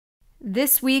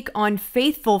This week on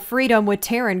Faithful Freedom with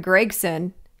Teryn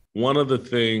Gregson. One of the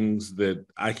things that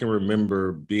I can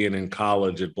remember being in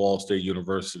college at Ball State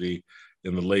University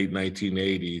in the late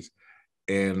 1980s,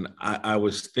 and I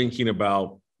was thinking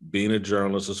about being a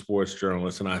journalist, a sports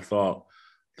journalist, and I thought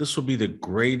this will be the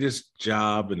greatest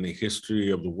job in the history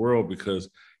of the world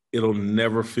because it'll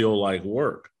never feel like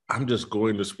work. I'm just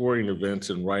going to sporting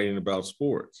events and writing about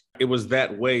sports. It was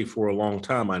that way for a long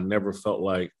time. I never felt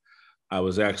like I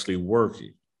was actually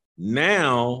working.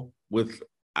 Now,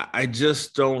 I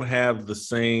just don't have the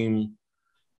same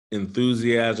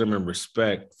enthusiasm and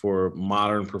respect for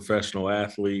modern professional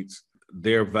athletes,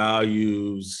 their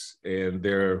values and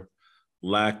their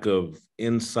lack of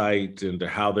insight into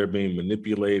how they're being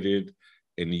manipulated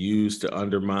and used to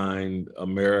undermine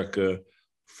America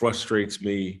frustrates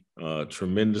me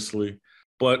tremendously.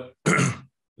 But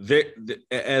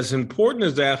as important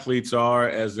as athletes are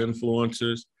as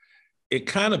influencers, it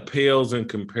kind of pales in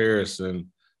comparison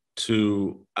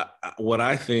to what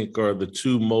I think are the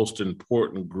two most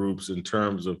important groups in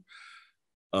terms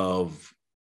of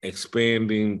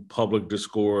expanding public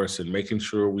discourse and making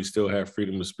sure we still have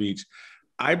freedom of speech.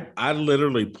 I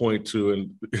literally point to,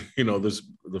 and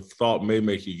the thought may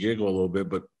make you giggle a little bit,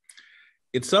 but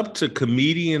it's up to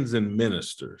comedians and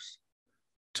ministers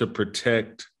to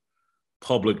protect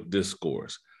public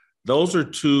discourse. Those are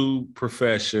two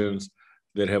professions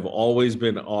that have always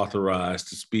been authorized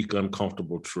to speak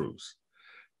uncomfortable truths.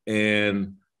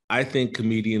 And I think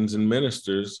comedians and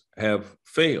ministers have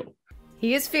failed.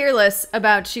 He is fearless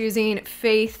about choosing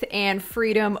faith and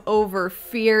freedom over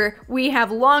fear. We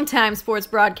have longtime sports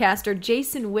broadcaster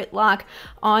Jason Whitlock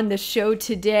on the show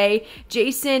today.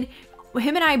 Jason,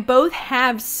 him and I both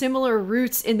have similar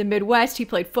roots in the Midwest. He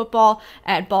played football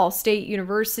at Ball State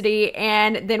University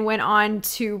and then went on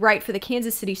to write for the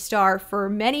Kansas City Star for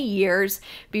many years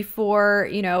before,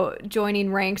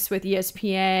 joining ranks with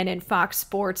ESPN and Fox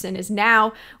Sports, and is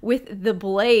now with The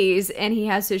Blaze. And he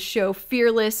has his show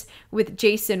Fearless with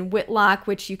Jason Whitlock,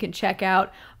 which you can check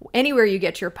out anywhere you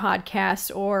get your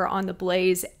podcasts or on the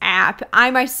Blaze app. I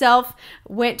myself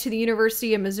went to the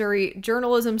University of Missouri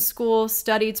Journalism School,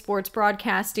 studied sports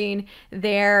broadcasting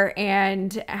there,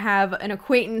 and have an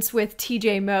acquaintance with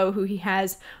TJ Moe, who he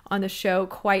has on the show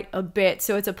quite a bit.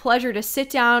 So it's a pleasure to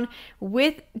sit down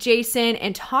with Jason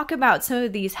and talk about some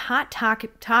of these hot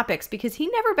topics because he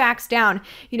never backs down.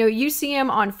 You see him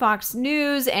on Fox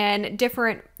News and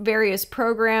different various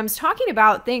programs talking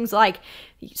about things like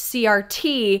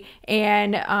CRT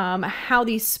and how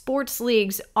these sports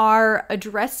leagues are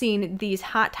addressing these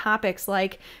hot topics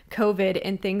like COVID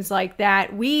and things like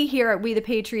that. We here at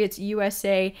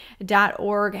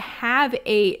WeThePatriotsUSA.org have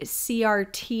a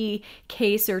CRT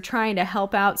case or trying to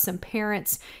help out some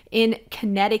parents in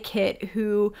Connecticut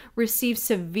who received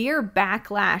severe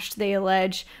backlash, they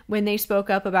allege, when they spoke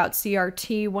up about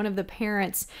CRT. One of the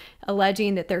parents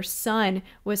alleging that their son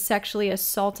was sexually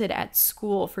assaulted at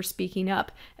school for speaking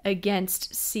up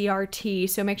against CRT.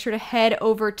 So make sure to head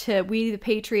over to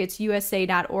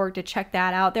WeThePatriotsUSA.org to check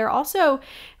that out. They're also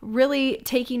really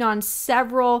taking on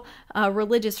several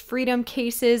religious freedom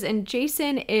cases, and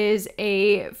Jason is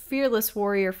a fearless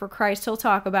warrior for Christ. He'll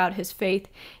talk about his faith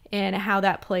and how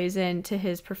that plays into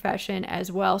his profession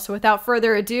as well. So without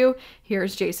further ado,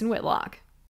 here's Jason Whitlock.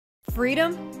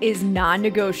 Freedom is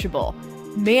non-negotiable.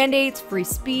 Mandates, free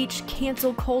speech,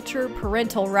 cancel culture,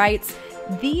 parental rights.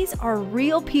 These are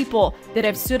real people that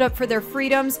have stood up for their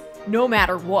freedoms no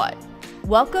matter what.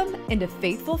 Welcome into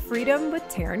Faithful Freedom with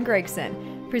Teryn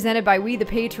Gregson, presented by We the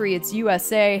Patriots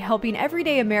USA, helping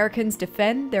everyday Americans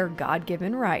defend their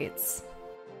God-given rights.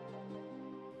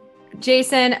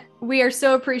 Jason, we are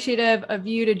so appreciative of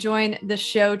you to join the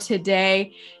show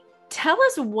today. Tell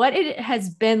us what it has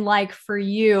been like for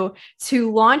you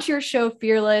to launch your show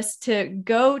Fearless, to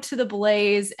go to the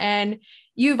Blaze, and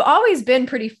you've always been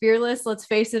pretty fearless, let's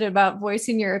face it, about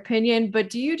voicing your opinion, but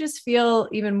do you just feel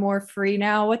even more free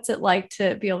now? What's it like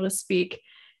to be able to speak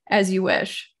as you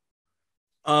wish?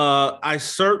 I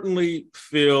certainly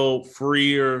feel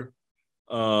freer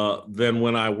than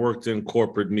when I worked in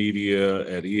corporate media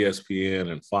at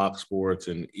ESPN and Fox Sports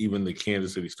and even the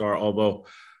Kansas City Star, although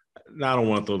I don't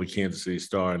want to throw the Kansas City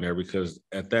Star in there because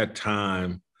at that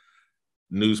time,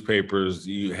 newspapers,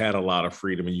 you had a lot of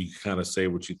freedom and you could kind of say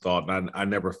what you thought. And I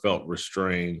never felt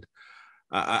restrained.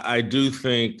 I do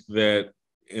think that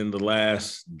in the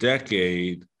last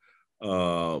decade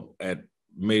at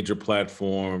major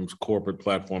platforms, corporate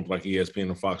platforms like ESPN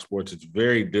and Fox Sports, it's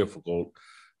very difficult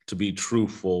to be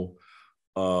truthful,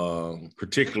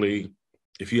 particularly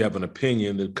if you have an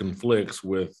opinion that conflicts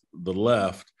with the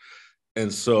left.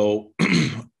 And so,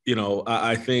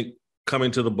 I think coming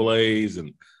to the Blaze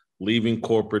and leaving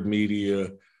corporate media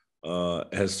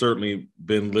has certainly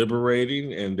been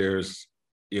liberating. And there's,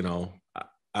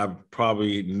 I've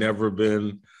probably never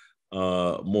been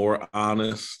more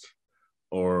honest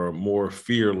or more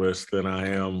fearless than I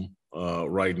am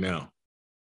right now.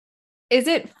 Is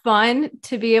it fun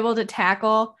to be able to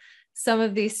tackle some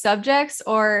of these subjects,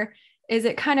 or is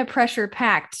it kind of pressure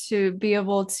packed to be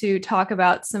able to talk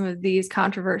about some of these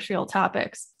controversial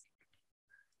topics?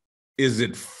 Is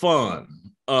it fun?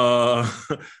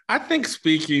 I think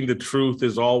speaking the truth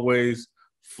is always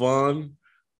fun,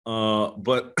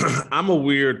 but I'm a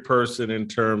weird person in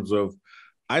terms of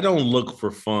I don't look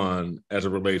for fun as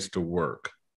it relates to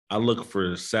work. I look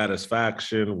for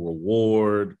satisfaction,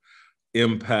 reward,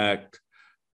 impact,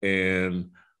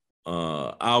 and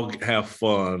I'll have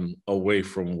fun away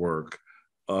from work.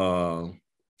 And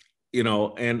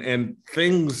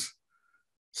things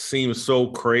seem so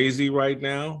crazy right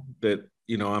now that,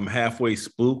 I'm halfway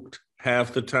spooked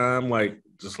half the time.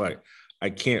 I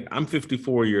can't, I'm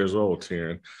 54 years old,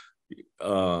 Teryn.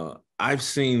 I've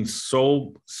seen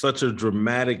such a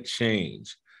dramatic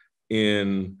change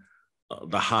in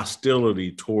the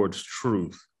hostility towards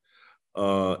truth.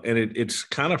 And it's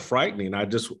kind of frightening.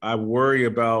 I worry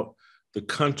about the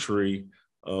country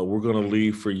we're going to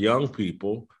leave for young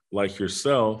people like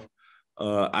yourself.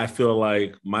 I feel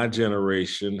like my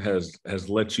generation has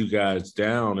let you guys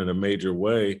down in a major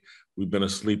way. We've been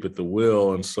asleep at the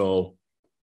wheel, and so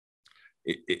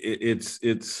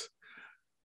it's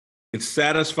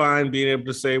satisfying being able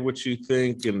to say what you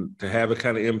think and to have the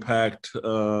kind of impact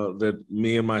that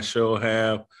me and my show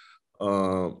have.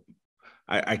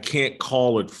 I can't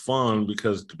call it fun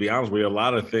because, to be honest with you, a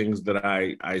lot of things that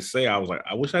I say, I was like,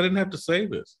 I wish I didn't have to say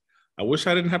this. I wish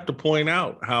I didn't have to point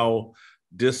out how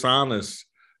dishonest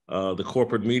the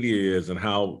corporate media is and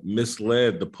how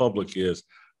misled the public is.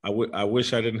 I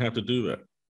wish I didn't have to do that.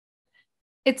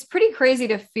 It's pretty crazy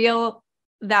to feel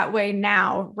that way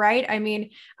now, right? I mean,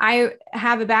 I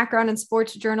have a background in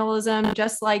sports journalism,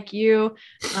 just like you.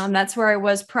 That's where I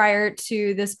was prior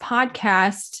to this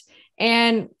podcast.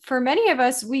 And for many of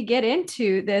us, we get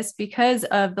into this because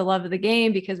of the love of the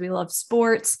game, because we love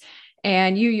sports.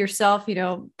 And you yourself,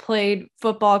 played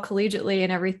football collegiately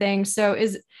and everything. So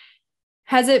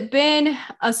has it been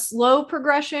a slow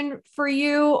progression for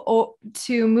you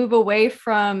to move away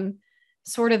from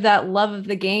sort of that love of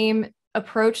the game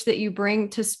approach that you bring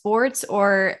to sports,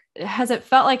 or has it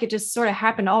felt like it just sort of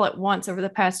happened all at once over the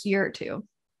past year or two?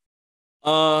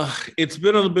 It's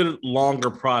been a little bit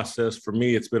longer process for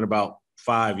me. It's been about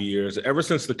 5 years, ever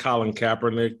since the Colin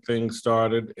Kaepernick thing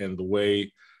started and the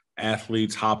way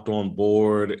athletes hopped on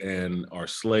board and are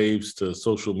slaves to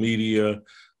social media,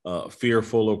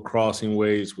 fearful of crossing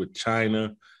ways with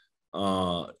China.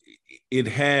 It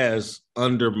has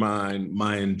undermined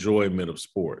my enjoyment of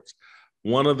sports.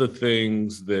 One of the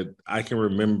things that I can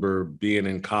remember being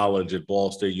in college at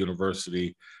Ball State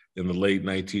University in the late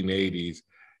 1980s,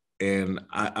 and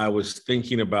I was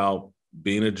thinking about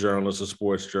being a journalist, a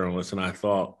sports journalist, and I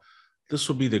thought, this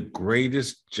will be the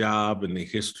greatest job in the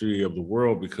history of the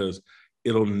world because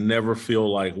it'll never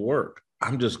feel like work.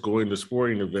 I'm just going to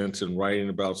sporting events and writing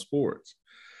about sports.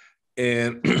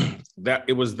 And that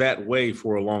it was that way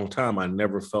for a long time. I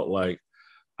never felt like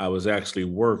I was actually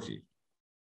working.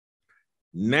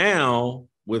 Now,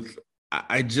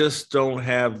 I just don't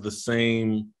have the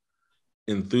same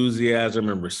enthusiasm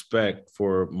and respect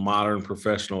for modern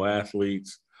professional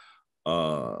athletes.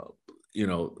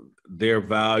 Their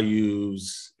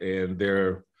values and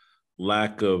their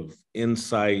lack of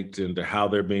insight into how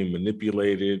they're being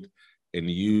manipulated and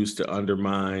used to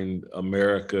undermine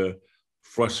America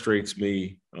frustrates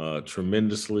me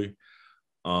tremendously.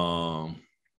 But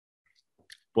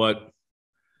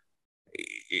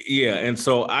yeah, and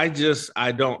so I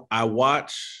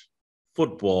watch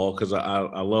football because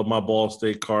I love my Ball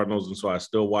State Cardinals, and so I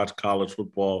still watch college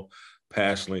football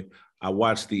passionately. I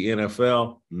watch the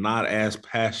NFL not as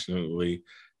passionately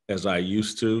as I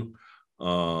used to.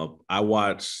 I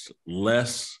watched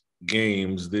less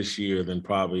games this year than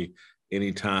probably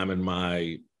any time in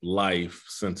my life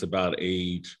since about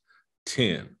age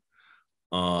 10.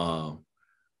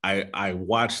 I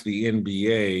watched the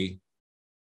NBA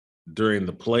during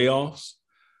the playoffs.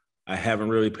 I haven't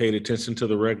really paid attention to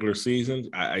the regular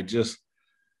season.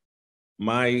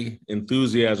 My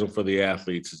enthusiasm for the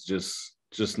athletes is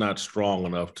just not strong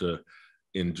enough to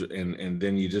enjoy, and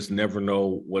then you just never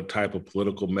know what type of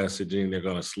political messaging they're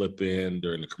going to slip in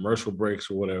during the commercial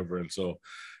breaks or whatever. And so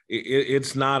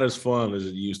it's not as fun as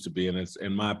it used to be.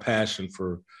 And my passion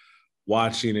for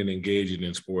watching and engaging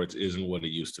in sports isn't what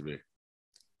it used to be.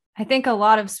 I think a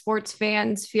lot of sports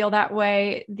fans feel that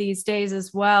way these days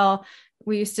as well.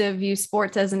 We used to view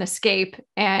sports as an escape,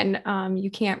 and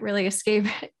you can't really escape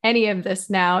any of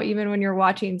this now, even when you're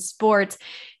watching sports.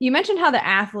 You mentioned how the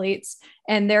athletes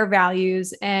and their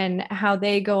values and how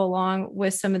they go along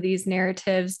with some of these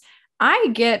narratives. I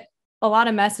get a lot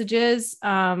of messages,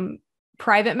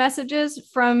 private messages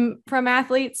from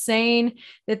athletes saying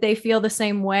that they feel the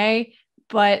same way,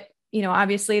 but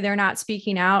obviously they're not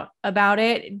speaking out about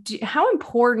it. How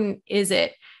important is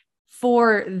it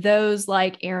for those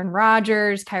like Aaron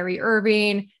Rodgers, Kyrie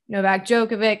Irving, Novak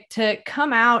Djokovic to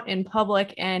come out in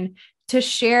public and to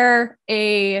share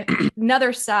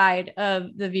another side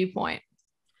of the viewpoint?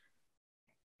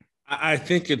 I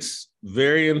think it's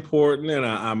very important, and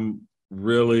I'm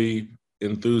really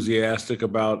enthusiastic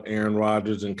about Aaron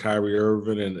Rodgers and Kyrie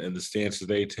Irving and the stances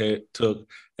they took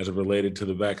as it related to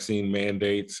the vaccine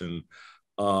mandates. And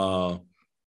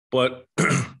but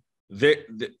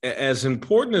as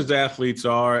important as athletes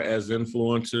are as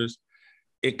influencers,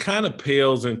 it kind of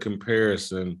pales in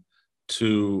comparison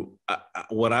to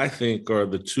what I think are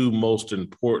the two most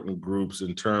important groups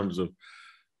in terms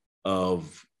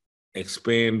of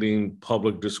expanding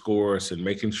public discourse and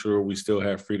making sure we still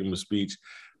have freedom of speech.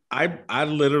 I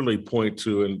literally point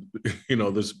to, and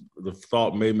the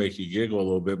thought may make you giggle a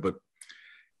little bit, but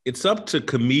it's up to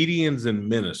comedians and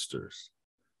ministers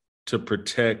to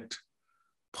protect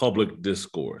public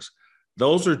discourse.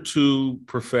 Those are two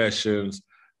professions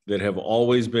that have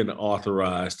always been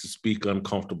authorized to speak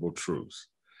uncomfortable truths.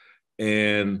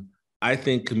 And I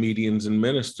think comedians and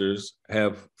ministers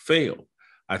have failed.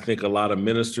 I think a lot of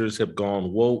ministers have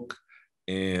gone woke,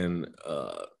 and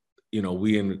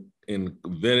we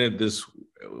invented this.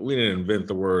 We didn't invent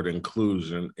the word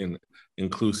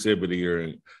inclusivity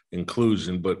or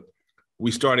inclusion, but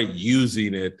we started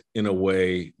using it in a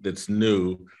way that's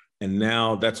new, and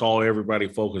now that's all everybody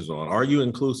focuses on. Are you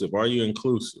inclusive? Are you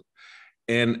inclusive?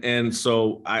 And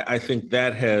so I think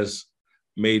that has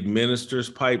made ministers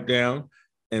pipe down,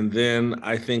 and then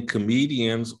I think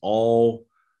comedians all,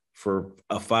 for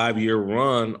a 5-year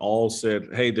run, all said,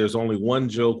 hey, there's only one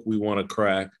joke we want to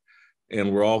crack,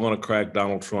 and we're all going to crack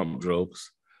Donald Trump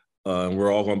jokes, and we're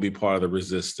all going to be part of the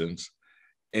resistance.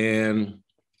 And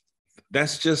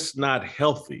that's just not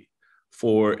healthy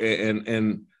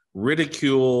and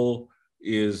ridicule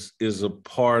is a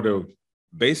part of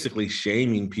basically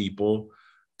shaming people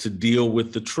to deal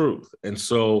with the truth. And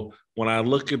so when I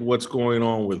look at what's going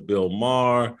on with Bill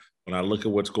Maher, when I look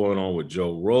at what's going on with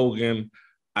Joe Rogan,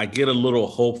 I get a little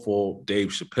hopeful. Dave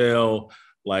Chappelle,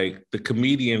 like the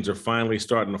comedians are finally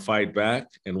starting to fight back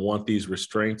and want these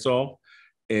restraints off.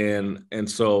 And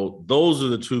so those are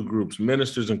the two groups,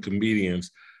 ministers and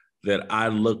comedians, that I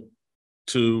look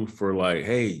to for like,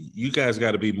 hey, you guys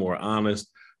got to be more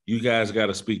honest. You guys got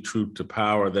to speak truth to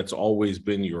power. That's always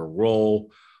been your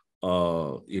role.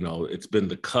 It's been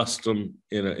the custom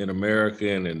in America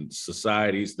and in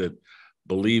societies that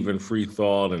believe in free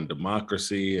thought and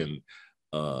democracy and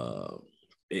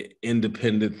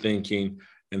independent thinking.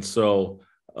 And so,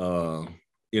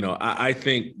 I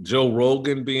think Joe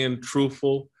Rogan being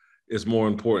truthful is more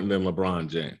important than LeBron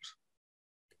James.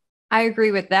 I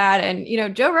agree with that. And,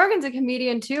 Joe Rogan's a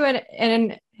comedian too,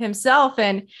 and himself.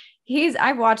 And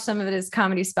I've watched some of his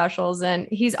comedy specials, and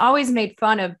he's always made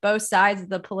fun of both sides of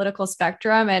the political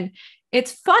spectrum. And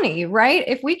it's funny, right?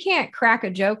 If we can't crack a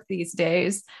joke these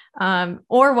days,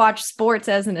 or watch sports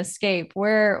as an escape,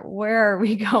 where are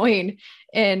we going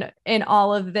in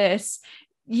all of this?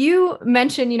 You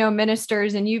mentioned,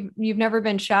 ministers, and you've never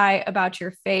been shy about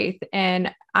your faith.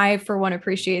 And I, for one,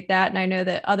 appreciate that. And I know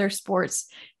that other sports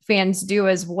fans do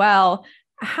as well.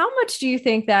 How much do you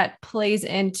think that plays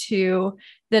into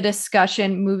the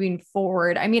discussion moving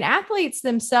forward? I mean, athletes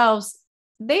themselves,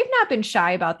 they've not been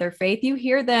shy about their faith. You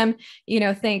hear them,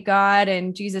 thank God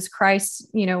and Jesus Christ,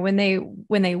 when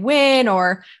they win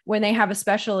or when they have a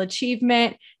special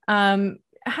achievement.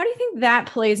 How do you think that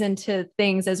plays into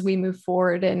things as we move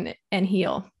forward and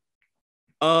heal?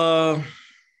 I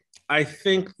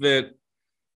think that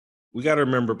we got to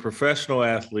remember professional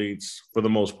athletes, for the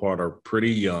most part, are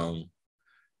pretty young.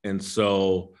 And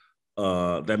so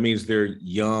that means they're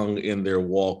young in their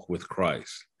walk with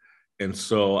Christ. And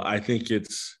so I think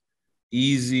it's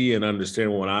easy and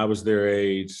understandable when I was their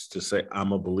age to say,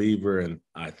 I'm a believer and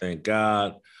I thank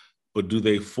God. But do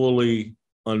they fully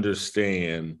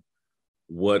understand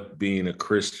what being a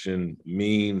Christian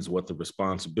means, what the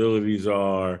responsibilities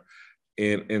are?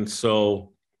 And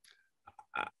so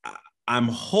I'm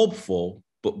hopeful,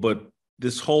 but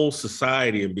this whole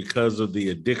society, and because of the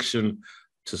addiction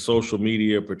to social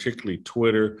media, particularly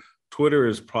Twitter, Twitter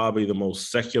is probably the most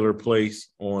secular place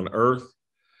on earth.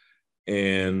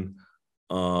 And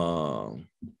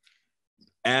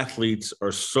athletes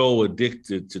are so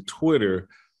addicted to Twitter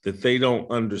that they don't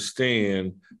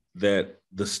understand that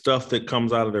the stuff that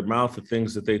comes out of their mouth, the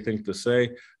things that they think to say,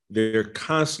 they're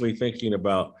constantly thinking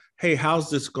about, hey, how's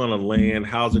this going to land?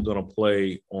 How's it going to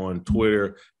play on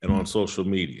Twitter and on social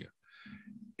media?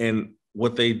 And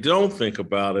what they don't think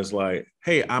about is like,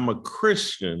 hey, I'm a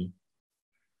Christian.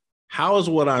 How is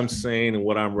what I'm saying and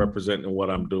what I'm representing and what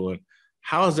I'm doing,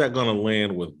 how is that going to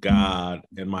land with God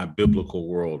and my biblical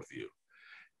worldview?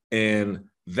 And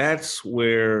that's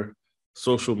where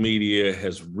social media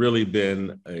has really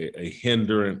been a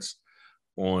hindrance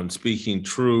on speaking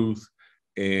truth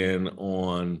and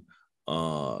on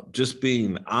just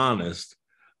being honest,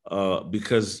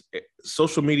 because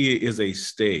social media is a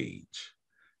stage.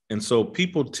 And so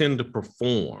people tend to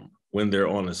perform when they're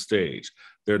on a stage.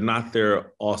 They're not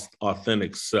their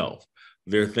authentic self.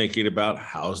 They're thinking about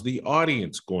how's the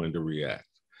audience going to react.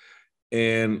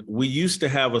 And we used to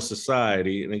have a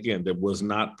society, and again, that was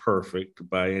not perfect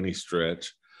by any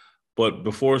stretch, but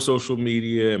before social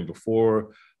media and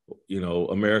before,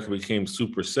 America became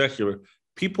super secular,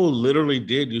 people literally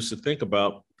did used to think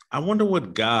about, I wonder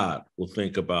what God will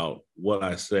think about what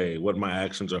I say, what my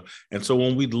actions are. And so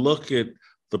when we look at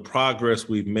the progress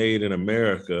we've made in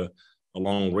America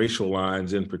along racial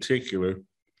lines in particular,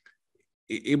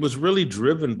 it was really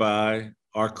driven by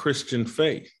our Christian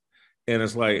faith. And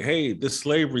it's like, hey, this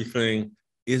slavery thing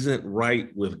isn't right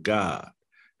with God.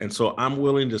 And so I'm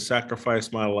willing to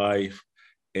sacrifice my life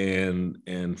and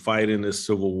fight in this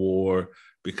civil war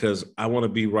because I want to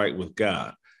be right with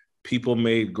God. People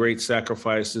made great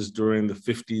sacrifices during the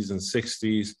 50s and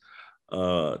 60s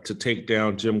to take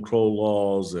down Jim Crow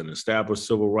laws and establish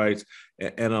civil rights.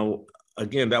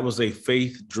 Again, that was a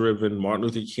faith-driven, Martin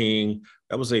Luther King,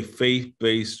 that was a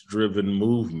faith-based driven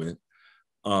movement.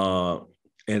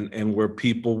 And where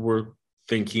people were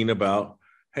thinking about,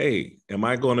 hey, am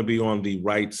I going to be on the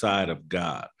right side of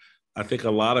God? I think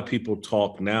a lot of people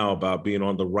talk now about being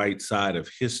on the right side of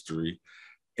history,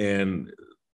 and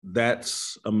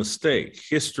that's a mistake.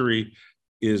 History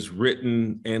is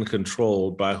written and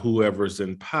controlled by whoever's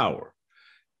in power.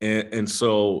 And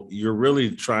so you're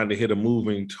really trying to hit a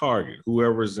moving target.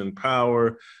 Whoever's in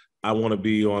power, I want to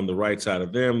be on the right side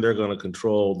of them. They're going to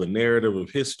control the narrative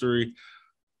of history.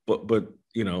 But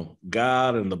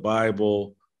God and the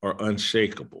Bible are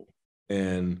unshakable.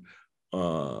 And,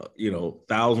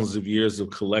 thousands of years of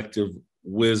collective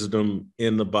wisdom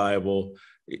in the Bible,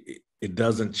 it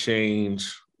doesn't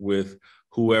change with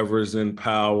whoever's in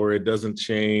power. It doesn't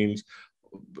change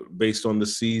based on the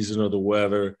season or the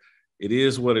weather. It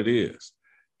is what it is.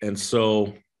 And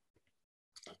so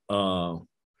I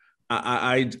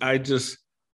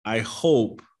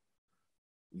hope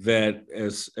that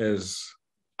as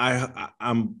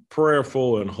I'm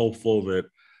prayerful and hopeful that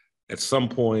at some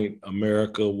point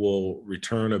America will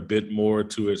return a bit more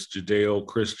to its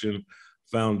Judeo-Christian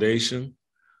foundation.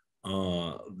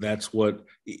 That's what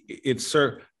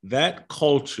that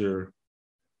culture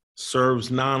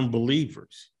serves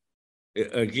non-believers.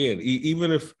 Again,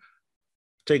 even if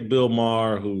take Bill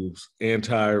Maher, who's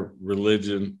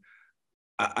anti-religion,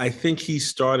 I think he's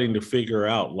starting to figure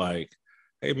out like,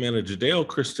 hey man, a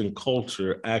Judeo-Christian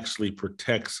culture actually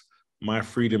protects my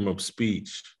freedom of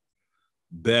speech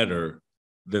better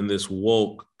than this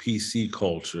woke PC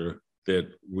culture that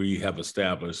we have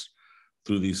established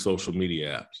through these social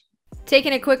media apps.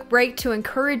 Taking a quick break to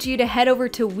encourage you to head over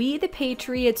to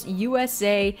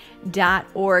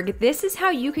wethepatriotsusa.org. This is how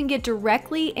you can get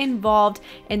directly involved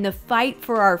in the fight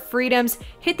for our freedoms.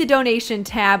 Hit the donation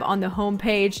tab on the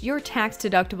homepage. Your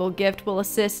tax-deductible gift will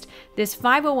assist this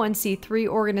 501c3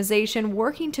 organization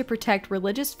working to protect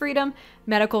religious freedom,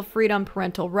 medical freedom,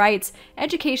 parental rights,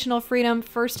 educational freedom,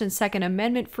 First and Second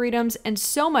Amendment freedoms, and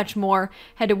so much more.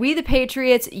 Head to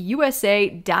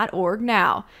wethepatriotsusa.org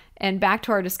now. And back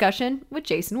to our discussion with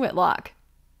Jason Whitlock.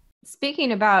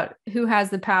 Speaking about who has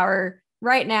the power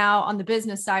right now on the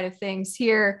business side of things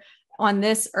here on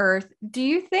this earth, do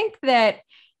you think that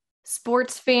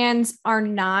sports fans are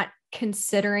not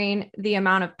considering the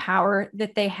amount of power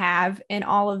that they have in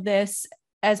all of this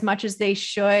as much as they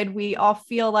should? We all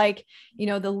feel like,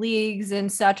 the leagues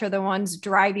and such are the ones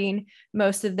driving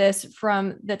most of this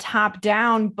from the top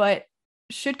down, but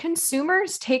should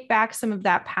consumers take back some of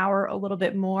that power a little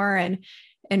bit more and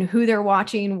who they're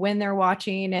watching, when they're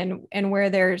watching, and where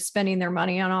they're spending their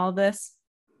money on all of this?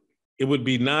 It would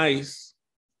be nice.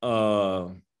 I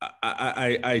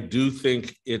do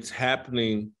think it's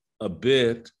happening a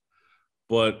bit,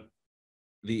 but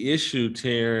the issue,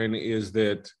 Teryn, is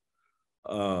that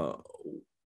uh,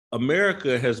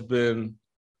 America has been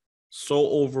so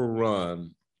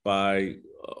overrun by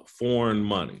foreign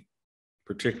money,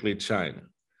 particularly China.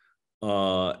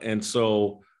 And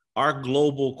so our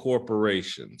global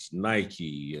corporations,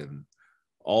 Nike and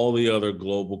all the other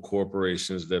global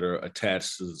corporations that are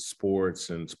attached to sports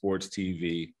and sports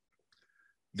TV,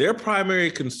 their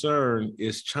primary concern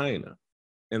is China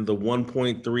and the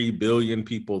 1.3 billion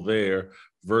people there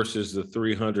versus the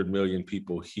 300 million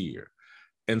people here.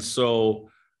 And so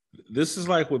this is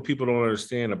like what people don't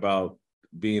understand about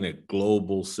being a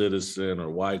global citizen or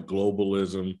why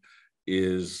globalism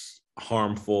is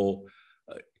harmful.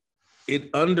 It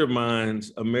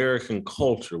undermines American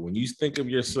culture. When you think of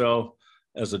yourself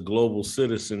as a global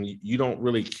citizen, you don't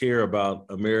really care about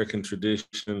American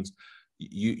traditions.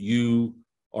 You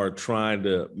are trying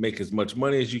to make as much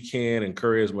money as you can and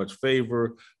curry as much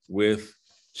favor with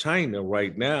China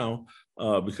right now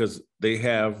because they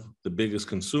have the biggest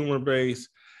consumer base.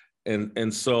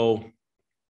 And so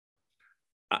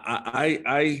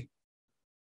I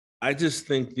just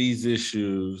think these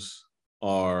issues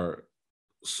are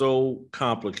so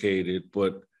complicated,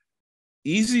 but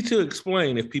easy to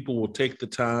explain if people will take the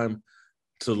time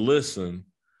to listen.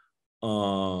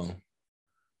 And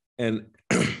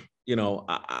you know,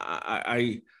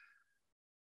 I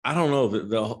don't know,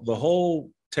 the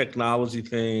whole technology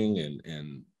thing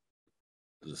and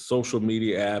the social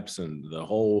media apps and the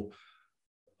whole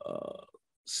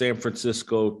San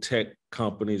Francisco tech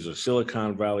companies or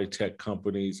Silicon Valley tech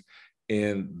companies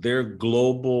and their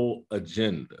global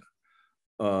agenda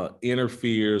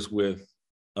interferes with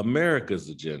America's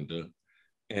agenda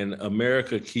and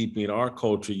America keeping our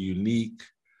culture unique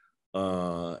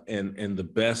and the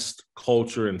best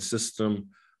culture and system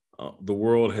the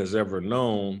world has ever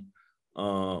known.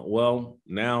 Well,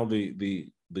 now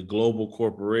the global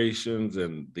corporations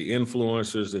and the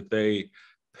influencers that they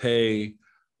pay,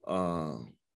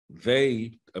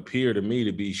 they appear to me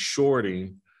to be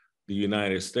shorting the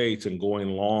United States and going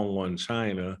long on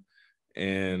China.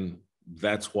 And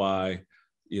that's why,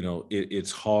 you know,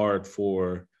 it's hard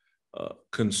for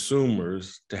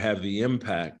consumers to have the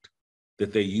impact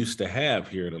that they used to have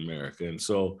here in America. And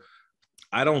so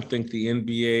I don't think the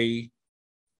NBA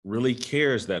really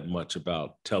cares that much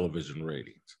about television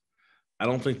ratings. I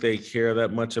don't think they care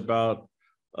that much about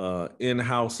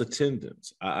in-house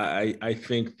attendance. I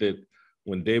think that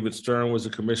when David Stern was the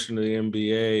commissioner of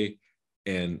the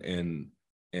NBA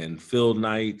and Phil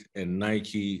Knight and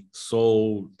Nike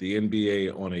sold the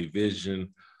NBA on a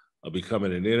vision of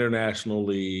becoming an international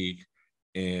league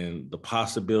and the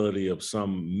possibility of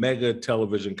some mega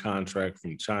television contract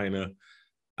from China,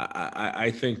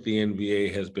 I think the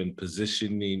NBA has been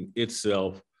positioning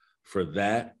itself for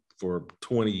that for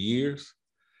 20 years.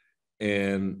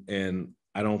 And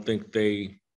I don't think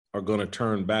they are going to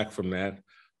turn back from that.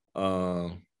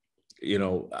 You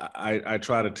know, I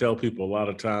try to tell people a lot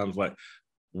of times, like,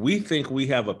 we think we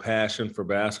have a passion for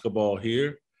basketball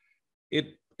here.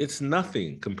 It's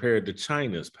nothing compared to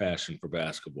China's passion for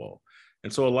basketball.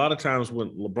 And so a lot of times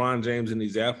when LeBron James and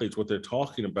these athletes, what they're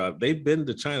talking about, they've been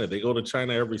to China. They go to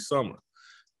China every summer.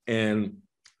 And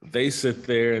they sit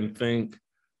there and think,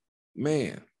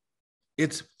 man,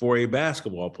 it's for a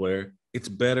basketball player, it's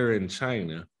better in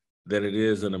China than it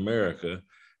is in America.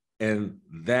 And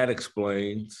that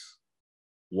explains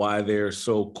why they're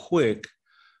so quick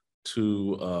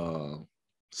to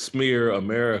smear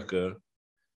America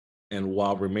and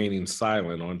while remaining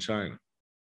silent on China.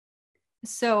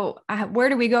 So where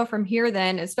do we go from here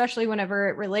then, especially whenever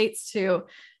it relates to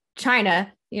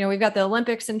China? You know, we've got the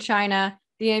Olympics in China.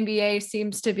 The NBA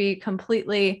seems to be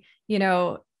completely, you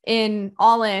know,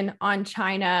 all in on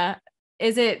China.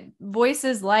 Is it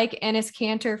voices like Enes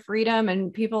Kanter, Freedom,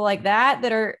 and people like that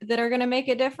are going to make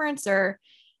a difference? Or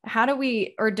how do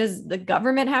we, or does the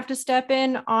government have to step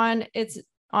in on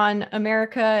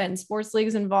America and sports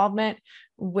leagues involvement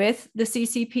with the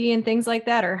CCP and things like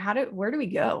that? Or where do we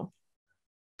go?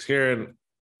 Teryn,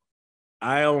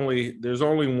 there's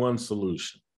only one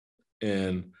solution.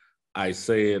 And I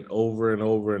say it over and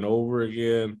over and over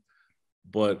again,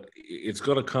 but it's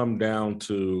going to come down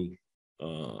to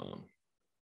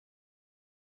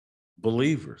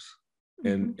believers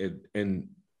and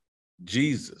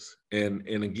Jesus. And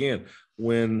again,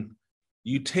 when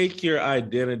you take your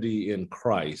identity in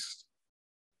Christ,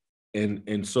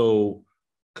 and so,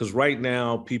 because right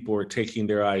now people are taking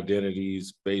their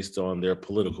identities based on their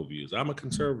political views. I'm a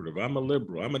conservative, I'm a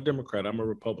liberal, I'm a Democrat, I'm a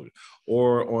Republican,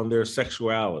 or on their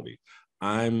sexuality.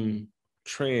 I'm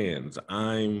trans,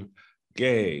 I'm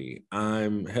gay,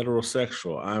 I'm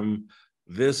heterosexual, I'm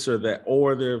this or that,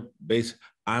 or they're based,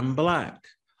 I'm Black,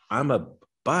 I'm a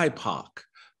BIPOC.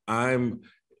 I'm,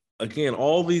 again,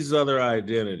 all these other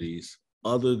identities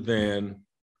other than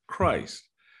Christ.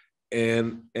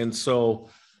 And so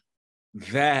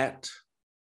that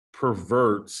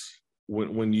perverts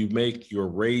when you make your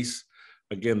race.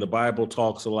 Again, the Bible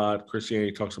talks a lot,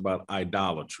 Christianity talks about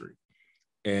idolatry.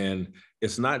 And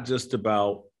it's not just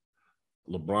about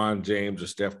LeBron James or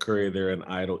Steph Curry, they're an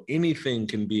idol. Anything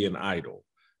can be an idol,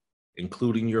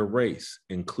 including your race,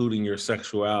 including your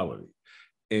sexuality.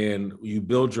 And you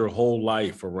build your whole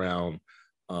life around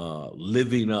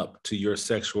living up to your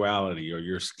sexuality or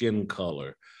your skin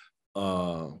color.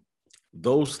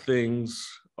 Those things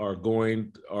are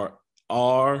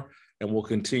and will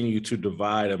continue to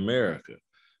divide America.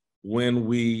 When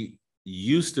we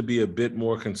used to be a bit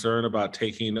more concerned about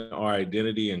taking our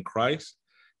identity in Christ,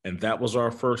 and that was our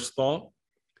first thought,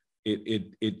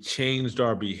 it changed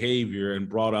our behavior and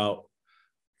brought out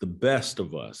the best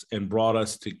of us and brought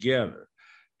us together.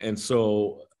 And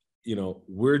so,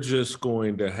 we're just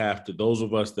going to have to, those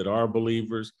of us that are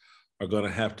believers are going to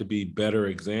have to be better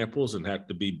examples and have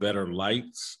to be better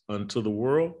lights unto the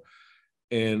world,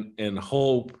 and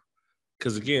hope,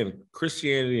 because again,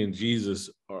 Christianity and Jesus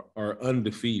are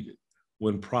undefeated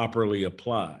when properly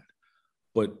applied.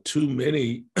 But too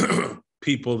many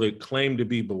people that claim to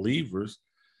be believers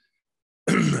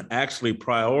actually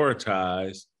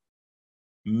prioritize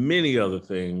many other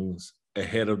things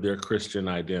ahead of their Christian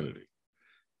identity.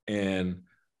 And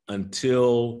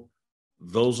until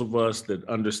those of us that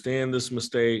understand this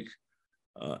mistake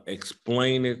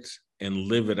explain it and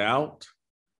live it out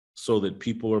so that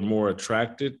people are more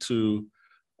attracted to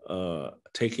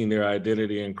taking their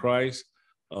identity in Christ,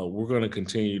 we're going to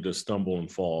continue to stumble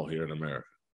and fall here in America.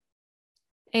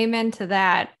 Amen to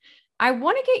that. I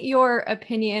want to get your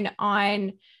opinion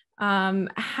on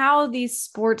how these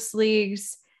sports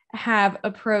leagues have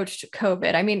approached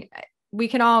COVID. I mean, we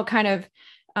can all kind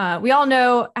of, we all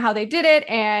know how they did it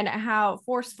and how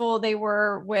forceful they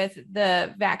were with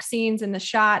the vaccines and the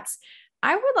shots.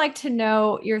 I would like to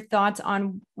know your thoughts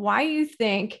on why you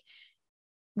think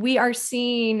we are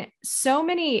seeing so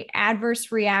many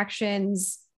adverse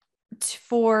reactions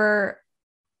for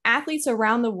athletes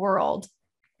around the world.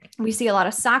 We see a lot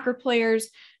of soccer players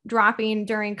dropping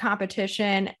during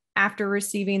competition after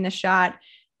receiving the shot.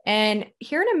 And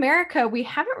here in America, we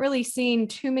haven't really seen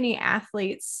too many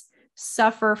athletes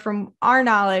suffer, from our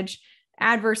knowledge,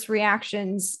 adverse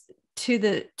reactions to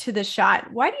the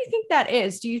shot. Why do you think that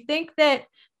is? Do you think that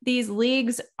these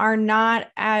leagues are not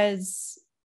as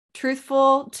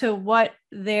truthful to what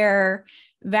their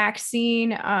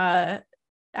vaccine, how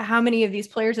many of these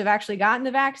players have actually gotten the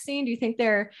vaccine? Do you think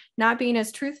they're not being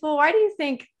as truthful? Why do you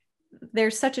think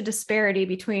there's such a disparity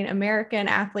between American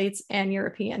athletes and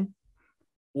European?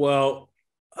 Well,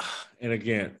 and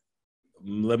again,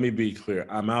 let me be clear.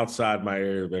 I'm outside my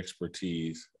area of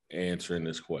expertise answering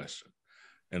this question.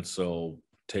 And so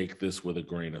take this with a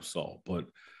grain of salt. But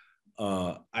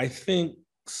I think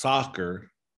soccer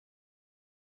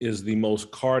is the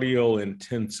most cardio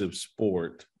intensive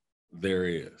sport there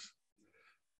is.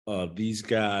 These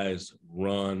guys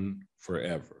run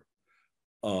forever.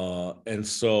 And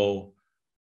so,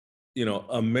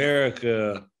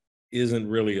 America isn't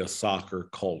really a soccer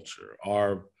culture.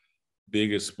 Our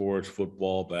biggest sports,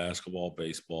 football, basketball,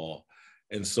 baseball.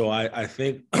 And so I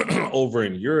think over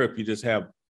in Europe, you just have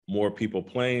more people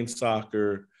playing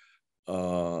soccer.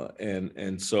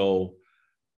 And so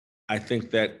I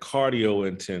think that cardio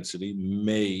intensity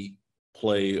may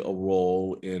play a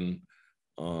role in,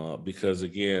 because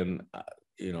again,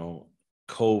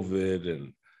 COVID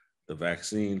and the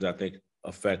vaccines, I think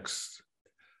affects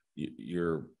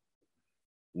your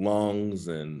lungs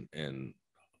and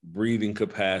breathing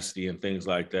capacity and things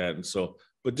like that. And so,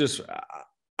 but just,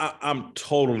 I'm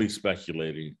totally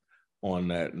speculating on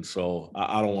that. And so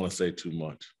I don't want to say too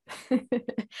much.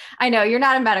 I know you're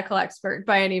not a medical expert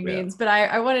by any means, but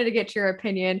I wanted to get your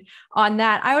opinion on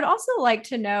that. I would also like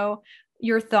to know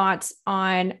your thoughts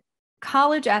on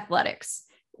college athletics,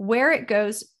 where it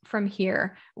goes from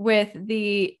here with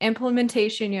the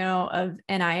implementation, of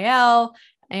NIL,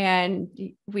 and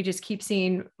we just keep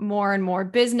seeing more and more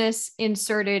business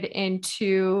inserted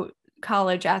into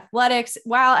college athletics,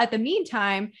 while at the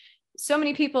meantime, so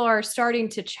many people are starting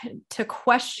to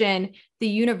question the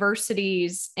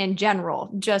universities in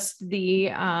general, just the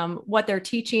what they're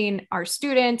teaching our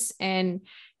students and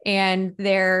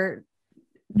the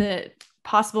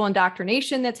possible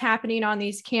indoctrination that's happening on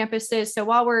these campuses. So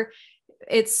while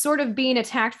it's sort of being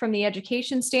attacked from the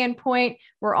education standpoint,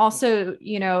 we're also,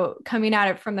 coming at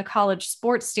it from the college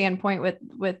sports standpoint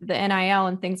with the NIL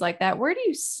and things like that. Where do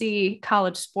you see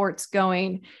college sports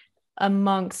going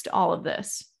amongst all of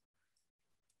this?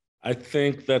 I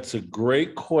think that's a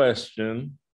great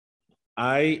question.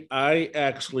 I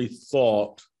actually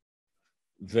thought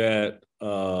that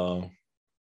the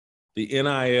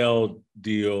NIL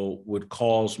deal would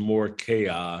cause more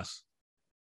chaos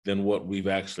than what we've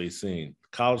actually seen.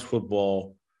 College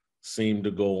football seemed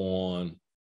to go on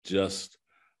just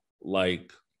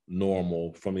like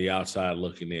normal from the outside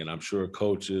looking in. I'm sure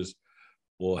coaches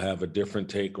will have a different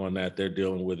take on that. They're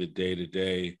dealing with it day to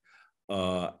day.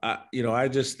 I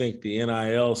just think the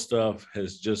NIL stuff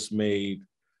has just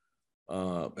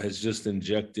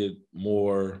injected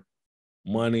more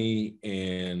money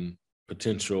and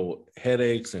potential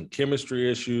headaches and chemistry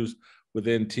issues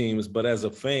within teams. But as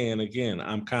a fan, again,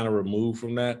 I'm kind of removed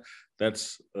from that.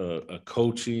 That's a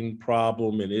coaching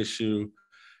problem and issue.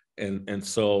 And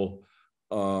so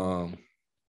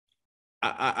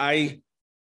I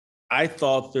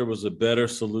thought there was a better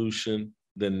solution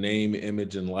than name,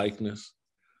 image, and likeness.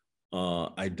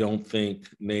 I don't think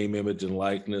name, image, and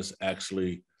likeness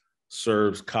actually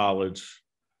serves college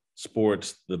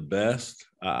sports the best.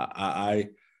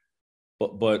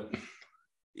 But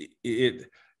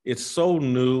it's so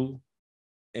new,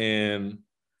 and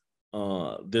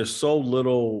there's so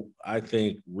little, I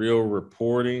think, real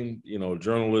reporting.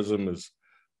 Journalism is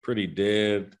pretty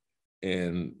dead,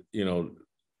 and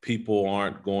people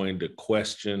aren't going to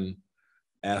question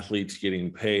athletes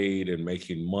getting paid and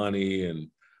making money, and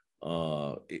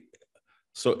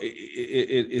so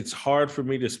it's hard for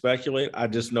me to speculate. I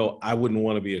just know I wouldn't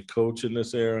want to be a coach in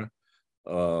this era,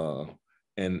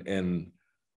 and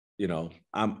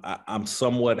I'm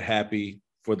somewhat happy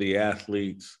for the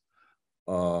athletes,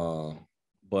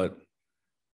 but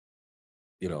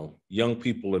young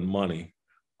people and money.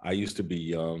 I used to be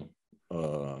young.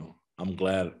 I'm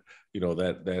glad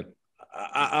that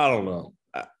I don't know.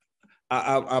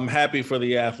 I'm happy for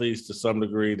the athletes to some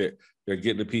degree that they're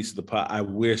getting a piece of the pie. I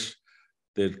wish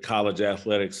that college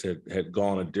athletics had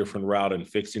gone a different route in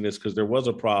fixing this, because there was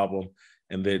a problem,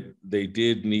 and that they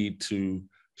did need to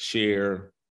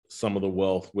share some of the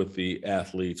wealth with the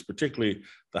athletes, particularly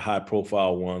the high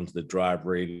profile ones that drive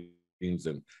ratings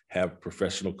and have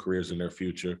professional careers in their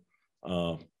future.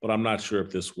 But I'm not sure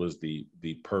if this was the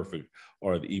perfect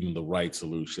or even the right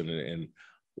solution. And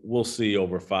we'll see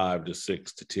over 5 to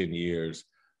 6 to 10 years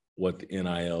what the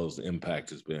NIL's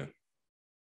impact has been.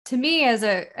 To me, as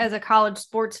a college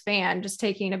sports fan, just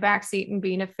taking a backseat and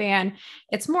being a fan,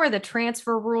 it's more the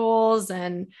transfer rules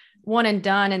and one and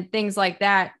done and things like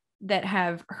that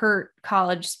have hurt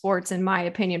college sports, in my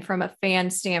opinion, from a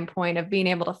fan standpoint of being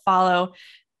able to follow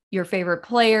your favorite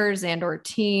players and or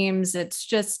teams. It's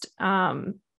just,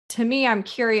 to me, I'm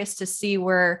curious to see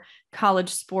where college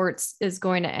sports is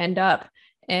going to end up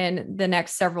in the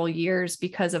next several years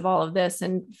because of all of this,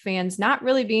 and fans not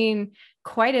really being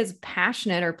quite as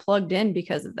passionate or plugged in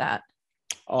because of that.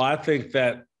 Oh, I think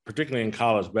that particularly in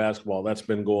college basketball, that's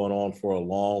been going on for a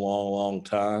long, long, long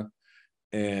time.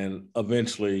 And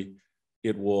eventually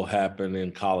it will happen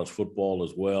in college football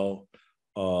as well.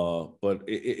 But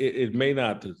it may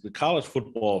not. The college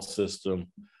football system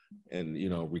and,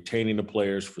 retaining the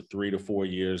players for 3 to 4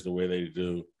 years the way they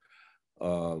do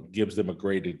gives them a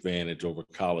great advantage over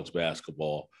college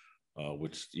basketball,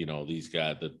 which, these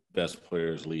guys, the best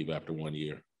players leave after 1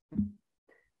 year.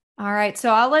 All right.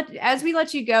 So as we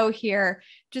let you go here,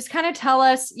 just kind of tell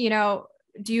us,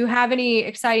 do you have any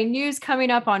exciting news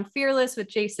coming up on Fearless with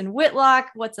Jason Whitlock?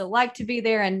 What's it like to be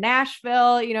there in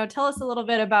Nashville? Tell us a little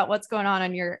bit about what's going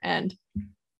on your end.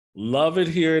 Love it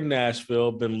here in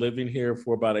Nashville. Been living here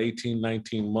for about 18,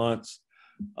 19 months.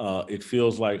 It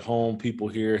feels like home. People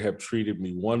here have treated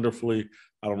me wonderfully.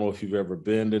 I don't know if you've ever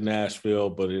been to Nashville,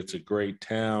 but it's a great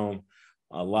town,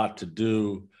 a lot to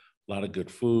do, a lot of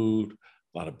good food,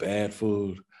 a lot of bad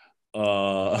food.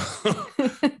 But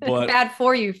bad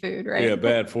for you food, right? Yeah,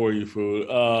 bad for you food.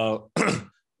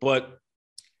 But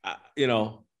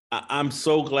I'm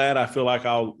so glad. I feel like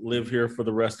I'll live here for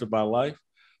the rest of my life,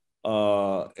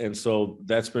 and so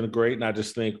that's been great. And I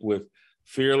just think with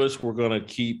Fearless, we're going to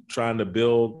keep trying to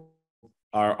build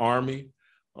our army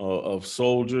of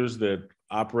soldiers that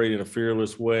operate in a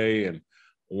fearless way and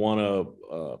want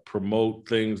to promote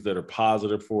things that are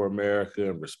positive for America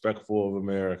and respectful of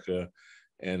America,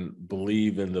 and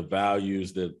believe in the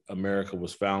values that America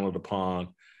was founded upon.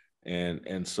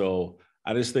 And so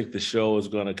I just think the show is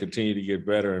going to continue to get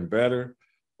better and better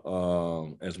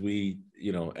as we,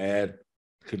 add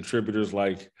contributors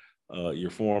like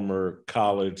your former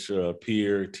college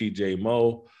peer, TJ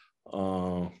Moe.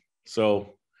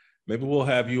 So maybe we'll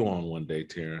have you on one day,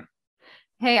 Teryn.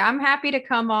 Hey, I'm happy to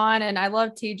come on, and I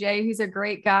love TJ. He's a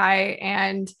great guy.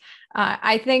 And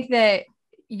I think that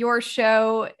your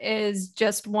show is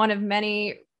just one of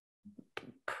many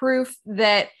proof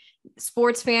that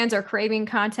sports fans are craving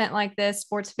content like this.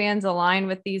 Sports fans align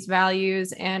with these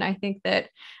values. And I think that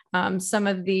some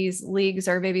of these leagues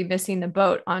are maybe missing the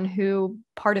boat on who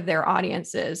part of their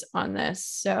audience is on this.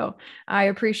 So I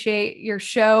appreciate your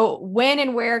show. When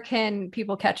and where can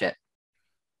people catch it?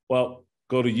 Well,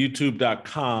 go to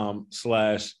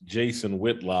youtube.com/Jason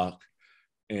Whitlock,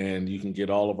 and you can get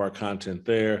all of our content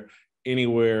there.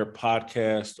 Anywhere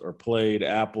podcast or played,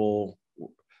 Apple,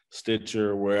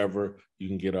 Stitcher, wherever, you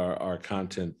can get our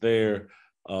content there.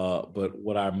 But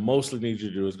what I mostly need you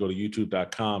to do is go to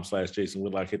youtube.com/Jason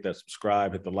Whitlock, hit that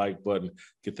subscribe, hit the like button,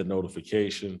 get the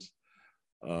notifications.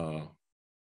 And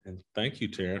thank you,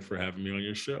 Teryn, for having me on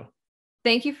your show.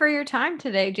 Thank you for your time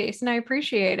today, Jason. I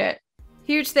appreciate it.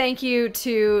 Huge thank you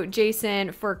to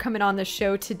Jason for coming on the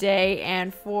show today,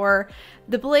 and for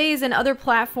the Blaze and other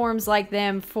platforms like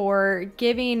them for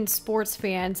giving sports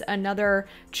fans another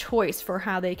choice for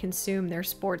how they consume their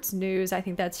sports news. I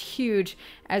think that's huge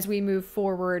as we move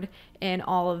forward in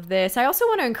all of this. I also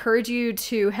want to encourage you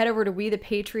to head over to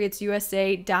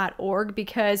wethepatriotsusa.org,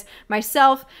 because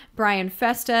myself, Brian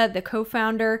Festa, the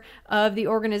co-founder of the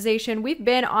organization, we've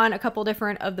been on a couple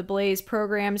different of the Blaze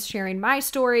programs, sharing my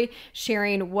story,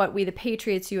 sharing what We the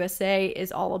Patriots USA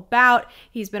is all about.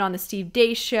 He's been on the Steve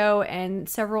Deace Show and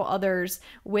several others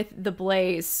with the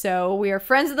Blaze. So we are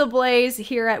friends of the Blaze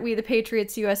here at We the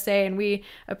Patriots USA, and we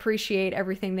appreciate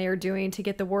everything they are doing to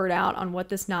get the word out on what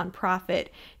this nonprofit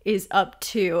is up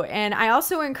to. And I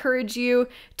also encourage you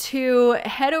to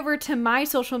head over to my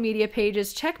social media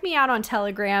pages. Check me out on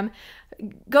Telegram.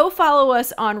 Go follow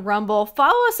us on Rumble.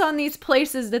 Follow us on these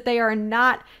places that they are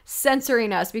not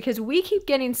censoring us, because we keep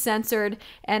getting censored.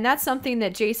 And that's something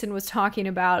that Jason was talking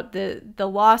about, the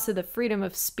loss of the freedom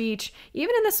of speech,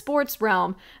 even in the sports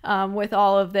realm, with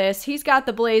all of this. He's got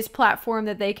the Blaze platform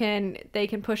that they can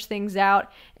push things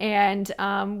out. And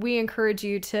we encourage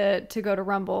you to go to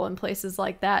Rumble and places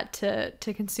like that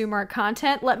to consume our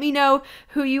content. Let me know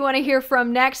who you want to hear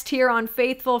from next here on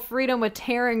Faithful Freedom with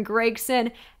Teryn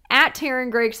Gregson, at Teryn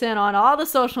Gregson on all the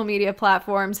social media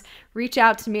platforms. Reach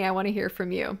out to me. I want to hear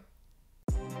from you.